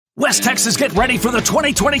West Texas, get ready for the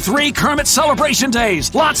 2023 Kermit Celebration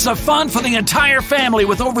Days. Lots of fun for the entire family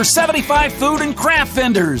with over 75 food and craft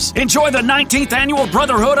vendors. Enjoy the 19th Annual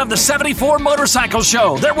Brotherhood of the 74 Motorcycle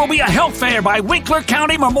Show. There will be a health fair by Winkler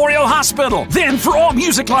County Memorial Hospital. Then, for all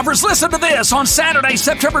music lovers, listen to this. On Saturday,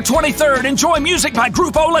 September 23rd, enjoy music by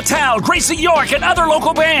Grupo Latal, Gracie York, and other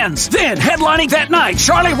local bands. Then, headlining that night,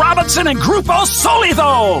 Charlie Robinson and Grupo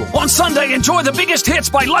Solido. On Sunday, enjoy the biggest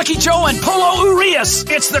hits by Lucky Joe and Polo Urias.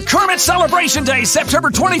 It's the Kermit Celebration Day, September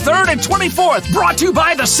 23rd and 24th, brought to you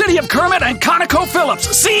by the City of Kermit and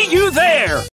ConocoPhillips. See you there!